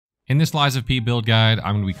In this Lies of P build guide,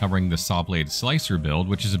 I'm going to be covering the Sawblade Slicer Build,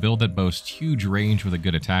 which is a build that boasts huge range with a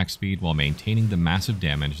good attack speed while maintaining the massive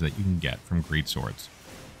damage that you can get from greatswords.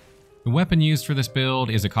 The weapon used for this build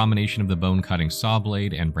is a combination of the Bone-Cutting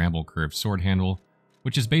Sawblade and Bramble curved sword handle,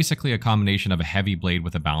 which is basically a combination of a heavy blade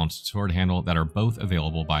with a balanced sword handle that are both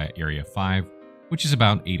available by Area 5, which is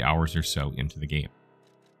about 8 hours or so into the game.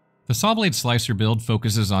 The Sawblade Slicer build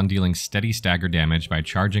focuses on dealing steady stagger damage by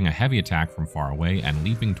charging a heavy attack from far away and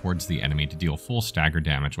leaping towards the enemy to deal full stagger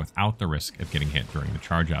damage without the risk of getting hit during the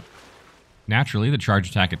charge up. Naturally, the charge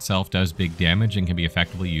attack itself does big damage and can be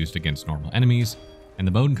effectively used against normal enemies, and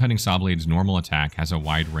the Bone-Cutting Sawblade's normal attack has a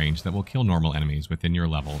wide range that will kill normal enemies within your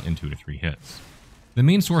level in 2 to 3 hits. The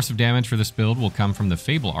main source of damage for this build will come from the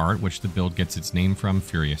Fable art, which the build gets its name from,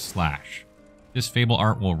 Furious Slash. This Fable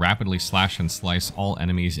art will rapidly slash and slice all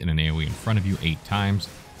enemies in an AoE in front of you 8 times,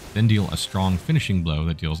 then deal a strong finishing blow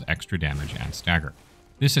that deals extra damage and stagger.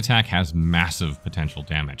 This attack has massive potential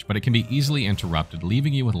damage, but it can be easily interrupted,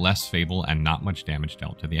 leaving you with less Fable and not much damage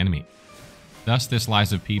dealt to the enemy. Thus, this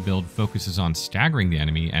Lies of P build focuses on staggering the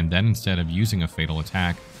enemy and then, instead of using a fatal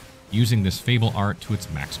attack, using this Fable art to its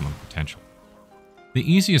maximum potential. The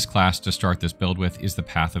easiest class to start this build with is the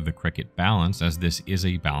Path of the Cricket Balance, as this is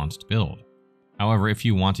a balanced build. However, if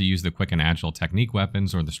you want to use the quick and agile technique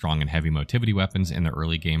weapons or the strong and heavy motivity weapons in the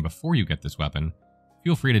early game before you get this weapon,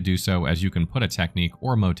 feel free to do so, as you can put a technique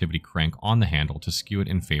or a motivity crank on the handle to skew it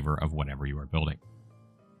in favor of whatever you are building.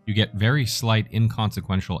 You get very slight,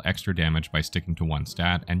 inconsequential extra damage by sticking to one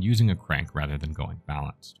stat and using a crank rather than going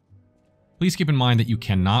balanced. Please keep in mind that you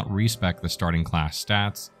cannot respec the starting class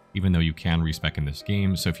stats, even though you can respec in this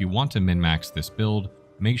game, so if you want to min-max this build,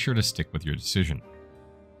 make sure to stick with your decision.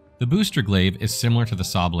 The Booster Glaive is similar to the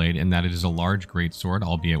Sawblade in that it is a large greatsword,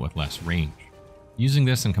 albeit with less range. Using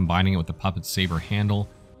this and combining it with the Puppet Saber handle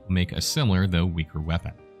will make a similar, though weaker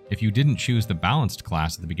weapon. If you didn't choose the balanced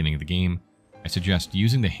class at the beginning of the game, I suggest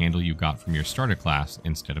using the handle you got from your starter class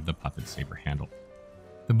instead of the Puppet Saber handle.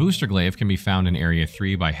 The Booster Glaive can be found in Area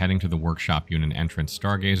 3 by heading to the Workshop Unit entrance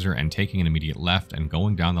Stargazer and taking an immediate left and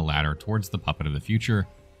going down the ladder towards the Puppet of the Future,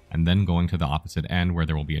 and then going to the opposite end where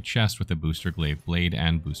there will be a chest with a Booster Glaive blade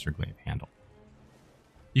and Booster Glaive handle.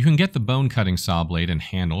 You can get the Bone-Cutting Sawblade and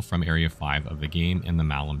handle from Area 5 of the game in the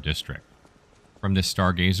Malum district. From this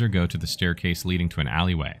Stargazer, go to the staircase leading to an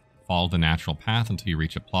alleyway. Follow the natural path until you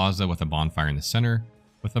reach a plaza with a bonfire in the center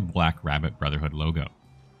with a Black Rabbit Brotherhood logo.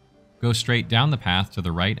 Go straight down the path to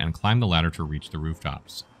the right and climb the ladder to reach the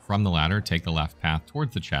rooftops. From the ladder, take the left path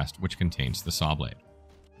towards the chest, which contains the Sawblade.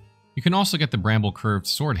 You can also get the Bramble curved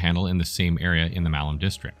sword handle in the same area in the Malum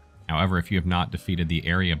district. However, if you have not defeated the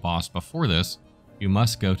area boss before this, you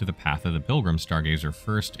must go to the Path of the Pilgrim Stargazer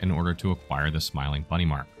first in order to acquire the Smiling Bunny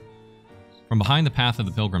Mark. From behind the Path of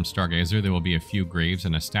the Pilgrim Stargazer, there will be a few graves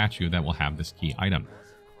and a statue that will have this key item.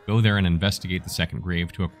 Go there and investigate the second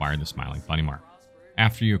grave to acquire the Smiling Bunny Mark.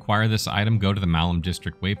 After you acquire this item, go to the Malum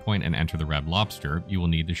District waypoint and enter the Red Lobster. You will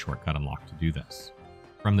need the shortcut unlocked to do this.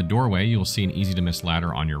 From the doorway, you will see an easy-to-miss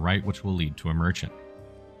ladder on your right, which will lead to a merchant.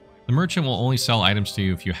 The merchant will only sell items to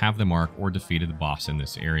you if you have the mark or defeated the boss in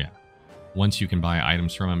this area. Once you can buy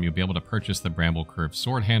items from him, you'll be able to purchase the Bramble curved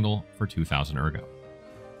sword handle for 2,000 ergo.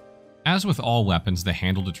 As with all weapons, the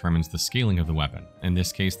handle determines the scaling of the weapon. In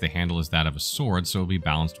this case, the handle is that of a sword, so it will be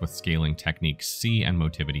balanced with scaling technique C and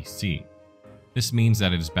motivity C. This means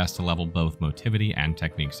that it is best to level both motivity and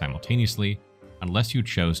technique simultaneously, unless you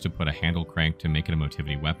chose to put a handle crank to make it a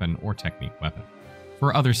motivity weapon or technique weapon.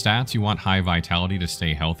 For other stats, you want high vitality to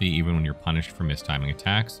stay healthy even when you're punished for mistiming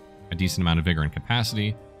attacks, a decent amount of vigor and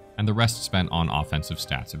capacity, and the rest spent on offensive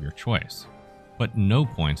stats of your choice. Put no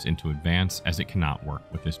points into advance, as it cannot work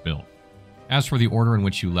with this build. As for the order in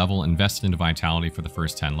which you level, invest into vitality for the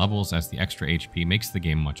first 10 levels, as the extra HP makes the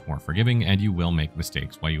game much more forgiving and you will make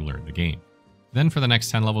mistakes while you learn the game. Then for the next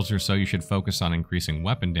 10 levels or so, you should focus on increasing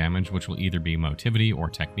weapon damage, which will either be motivity or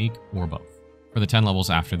technique, or both. For the 10 levels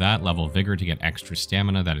after that, level vigor to get extra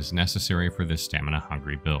stamina that is necessary for this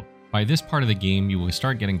stamina-hungry build. By this part of the game, you will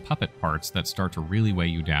start getting puppet parts that start to really weigh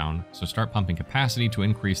you down, so start pumping capacity to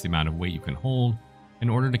increase the amount of weight you can hold in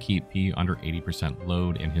order to keep P under 80%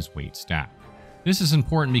 load in his weight stat. This is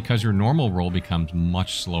important because your normal roll becomes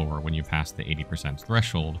much slower when you pass the 80%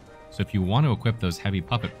 threshold, so if you want to equip those heavy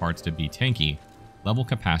puppet parts to be tanky, level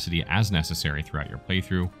capacity as necessary throughout your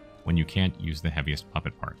playthrough when you can't use the heaviest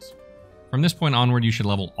puppet parts. From this point onward, you should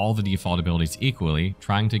level all the default abilities equally,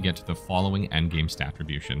 trying to get to the following endgame stat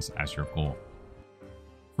attributions as your goal.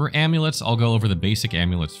 For amulets, I'll go over the basic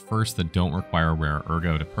amulets first that don't require rare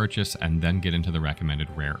ergo to purchase, and then get into the recommended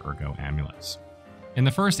rare ergo amulets. In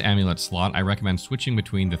the first amulet slot, I recommend switching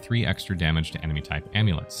between the 3 extra damage to enemy type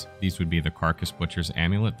amulets. These would be the Carcass Butcher's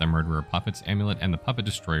Amulet, the Murderer Puppet's Amulet, and the Puppet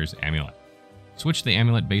Destroyer's Amulet. Switch the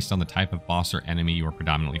amulet based on the type of boss or enemy you are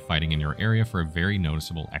predominantly fighting in your area for a very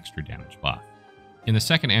noticeable extra damage buff. In the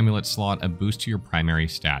second amulet slot, a boost to your primary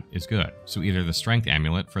stat is good, so either the Strength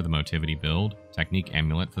Amulet for the Motivity build, Technique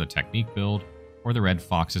Amulet for the Technique build, or the Red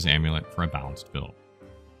Fox's Amulet for a balanced build.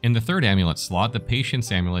 In the third amulet slot, the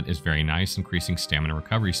Patience Amulet is very nice, increasing stamina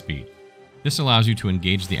recovery speed. This allows you to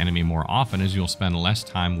engage the enemy more often as you'll spend less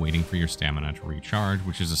time waiting for your stamina to recharge,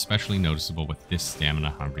 which is especially noticeable with this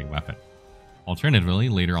stamina-hungry weapon. Alternatively,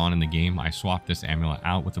 later on in the game, I swapped this amulet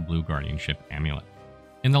out with the Blue Guardianship Amulet.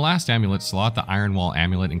 In the last amulet slot, the Iron Wall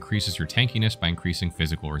Amulet increases your tankiness by increasing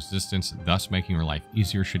physical resistance, thus making your life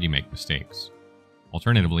easier should you make mistakes.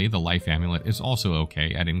 Alternatively, the Life Amulet is also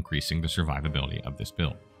okay at increasing the survivability of this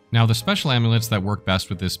build. Now, the special amulets that work best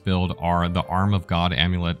with this build are the Arm of God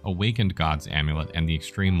Amulet, Awakened God's Amulet, and the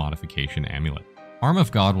Extreme Modification Amulet. Arm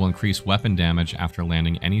of God will increase weapon damage after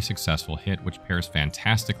landing any successful hit, which pairs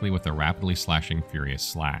fantastically with the rapidly slashing Furious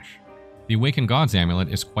Slash. The Awakened God's Amulet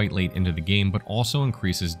is quite late into the game, but also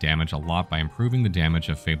increases damage a lot by improving the damage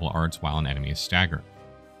of Fable Arts while an enemy is staggered.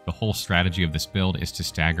 The whole strategy of this build is to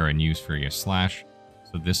stagger and use Furious Slash,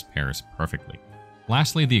 so this pairs perfectly.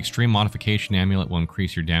 Lastly, the Extreme Modification Amulet will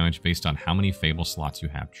increase your damage based on how many Fable slots you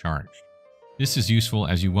have charged. This is useful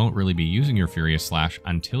as you won't really be using your Furious Slash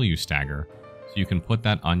until you stagger, so you can put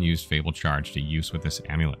that unused Fable charge to use with this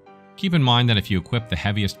amulet. Keep in mind that if you equip the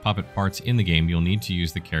heaviest puppet parts in the game, you'll need to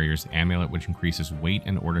use the Carrier's Amulet, which increases weight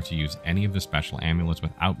in order to use any of the special amulets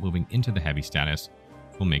without moving into the heavy status,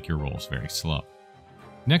 which will make your rolls very slow.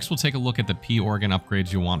 Next, we'll take a look at the P-Organ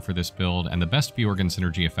upgrades you'll want for this build, and the best P-Organ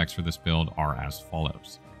synergy effects for this build are as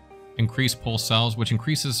follows. Increase Pulse Cells, which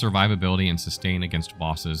increases survivability and sustain against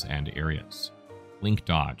bosses and areas. Link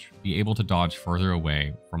Dodge, be able to dodge further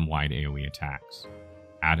away from wide AoE attacks.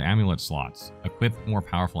 Add amulet slots, equip more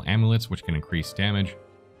powerful amulets which can increase damage,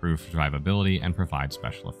 improve survivability, and provide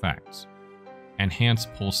special effects. Enhance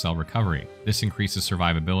Pulse Cell Recovery, this increases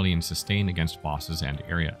survivability and sustain against bosses and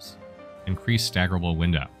areas. Increase Staggerable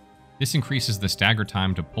Window. This increases the stagger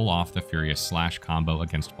time to pull off the Furious Slash combo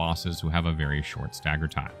against bosses who have a very short stagger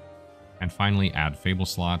time. And finally, add Fable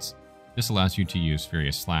slots. This allows you to use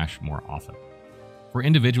Furious Slash more often. For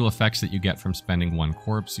individual effects that you get from spending one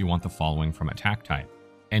corpse, you want the following from attack type.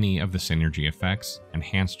 Any of the synergy effects,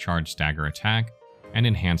 Enhanced Charge Stagger Attack, and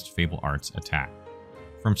Enhanced Fable Arts Attack.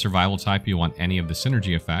 From survival type, you want any of the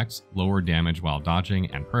synergy effects, Lower Damage while dodging,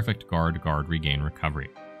 and Perfect Guard Regain Recovery.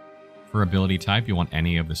 For ability type, you want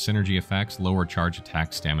any of the synergy effects, Lower Charge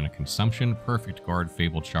Attack Stamina Consumption, Perfect Guard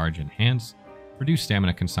Fable Charge Enhance, Reduce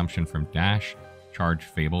Stamina Consumption from Dash, Charge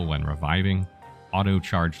Fable when reviving, Auto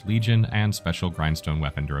Charge Legion, and Special Grindstone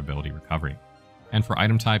Weapon Durability Recovery. And for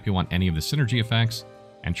item type, you want any of the synergy effects,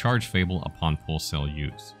 and Charge Fable upon Pulse Cell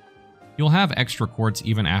use. You'll have extra quartz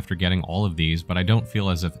even after getting all of these, but I don't feel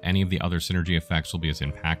as if any of the other synergy effects will be as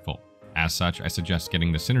impactful. As such, I suggest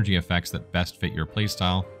getting the synergy effects that best fit your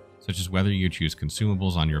playstyle, such as whether you choose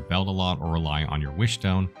consumables on your belt a lot or rely on your Wish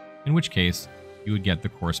Stone, in which case, you would get the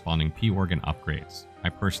corresponding P-Organ upgrades. I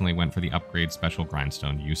personally went for the upgrade Special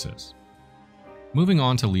Grindstone uses. Moving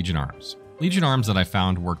on to Legion Arms. Legion Arms that I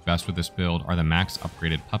found work best with this build are the max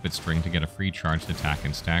upgraded Puppet String to get a free charged attack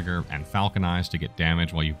and stagger, and Falcon Eyes to get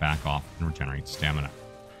damage while you back off and regenerate stamina.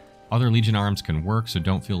 Other Legion Arms can work, so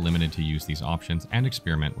don't feel limited to use these options and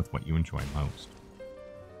experiment with what you enjoy most.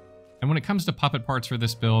 And when it comes to puppet parts for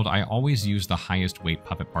this build, I always use the highest weight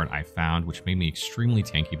puppet part I found, which made me extremely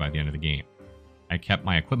tanky by the end of the game. I kept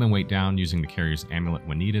my equipment weight down using the Carrier's Amulet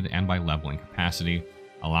when needed and by leveling capacity,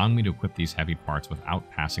 allowing me to equip these heavy parts without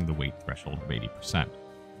passing the weight threshold of 80%.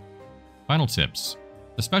 Final tips.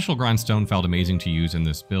 The Special Grindstone felt amazing to use in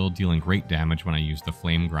this build, dealing great damage when I used the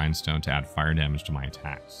Flame Grindstone to add fire damage to my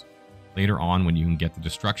attacks. Later on, when you can get the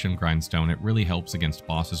Destruction Grindstone, it really helps against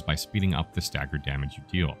bosses by speeding up the staggered damage you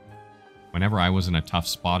deal. Whenever I was in a tough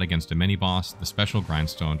spot against a mini-boss, the Special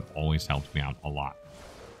Grindstone always helped me out a lot.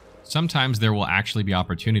 Sometimes there will actually be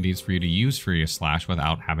opportunities for you to use Furious Slash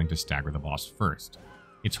without having to stagger the boss first.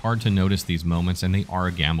 It's hard to notice these moments and they are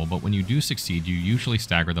a gamble, but when you do succeed, you usually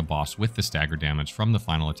stagger the boss with the stagger damage from the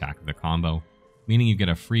final attack of the combo, meaning you get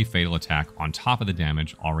a free fatal attack on top of the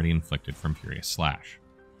damage already inflicted from Furious Slash.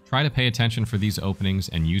 Try to pay attention for these openings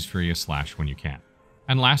and use Furious Slash when you can.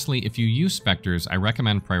 And lastly, if you use Spectres, I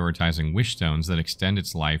recommend prioritizing Wish Stones that extend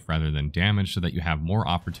its life rather than damage so that you have more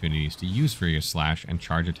opportunities to use Furious Slash and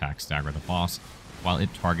charge attack stagger the boss while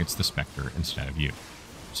it targets the Spectre instead of you.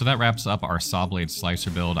 So that wraps up our Sawblade Slicer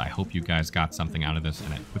build. I hope you guys got something out of this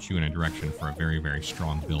and it puts you in a direction for a very, very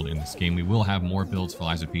strong build in this game. We will have more builds for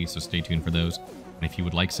Lies of P, so stay tuned for those. And if you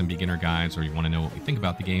would like some beginner guides or you want to know what we think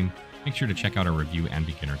about the game, make sure to check out our review and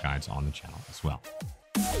beginner guides on the channel as well.